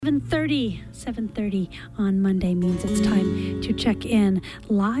7:30 on Monday means it's time to check in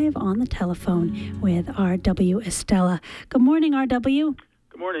live on the telephone with R.W. Estella. Good morning, R.W.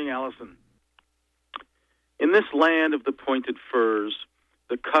 Good morning, Allison. In this land of the pointed firs,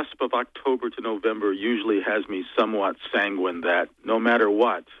 the cusp of October to November usually has me somewhat sanguine that, no matter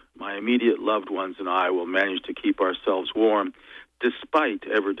what, my immediate loved ones and I will manage to keep ourselves warm despite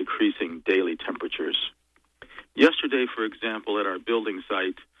ever-decreasing daily temperatures. Yesterday, for example, at our building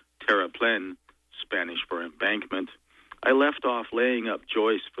site, Terraplén, Spanish for embankment, I left off laying up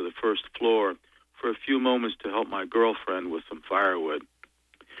joists for the first floor for a few moments to help my girlfriend with some firewood.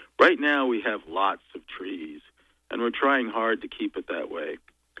 Right now we have lots of trees, and we're trying hard to keep it that way.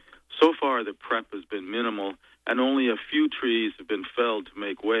 So far the prep has been minimal, and only a few trees have been felled to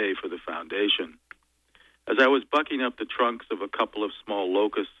make way for the foundation. As I was bucking up the trunks of a couple of small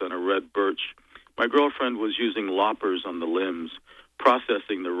locusts and a red birch, my girlfriend was using loppers on the limbs,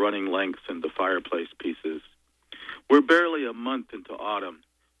 processing the running lengths into fireplace pieces. We're barely a month into autumn,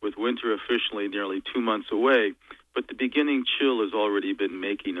 with winter officially nearly 2 months away, but the beginning chill has already been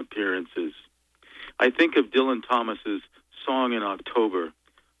making appearances. I think of Dylan Thomas's Song in October,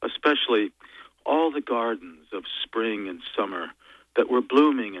 especially all the gardens of spring and summer that were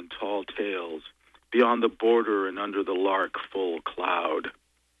blooming in tall tales, beyond the border and under the lark full cloud.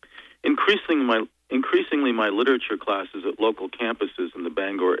 Increasingly, my literature classes at local campuses in the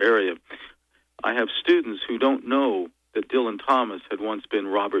Bangor area, I have students who don't know that Dylan Thomas had once been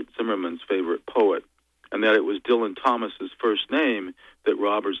Robert Zimmerman's favorite poet, and that it was Dylan Thomas's first name that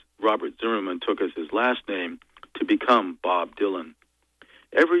Robert Zimmerman took as his last name to become Bob Dylan.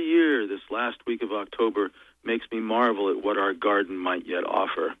 Every year, this last week of October makes me marvel at what our garden might yet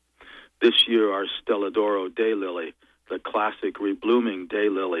offer. This year, our Stelladoro daylily, the classic reblooming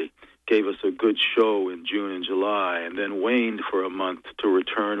daylily, gave us a good show in June and July, and then waned for a month to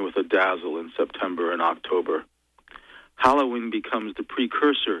return with a dazzle in September and October. Halloween becomes the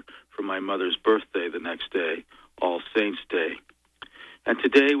precursor for my mother's birthday the next day, All Saints' Day. And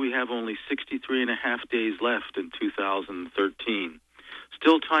today we have only 63 and a half days left in 2013.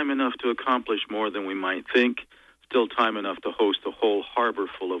 Still time enough to accomplish more than we might think, still time enough to host a whole harbor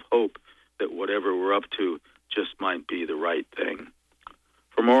full of hope that whatever we're up to just might be the right thing.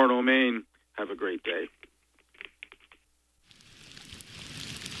 From Orono, Maine, have a great day.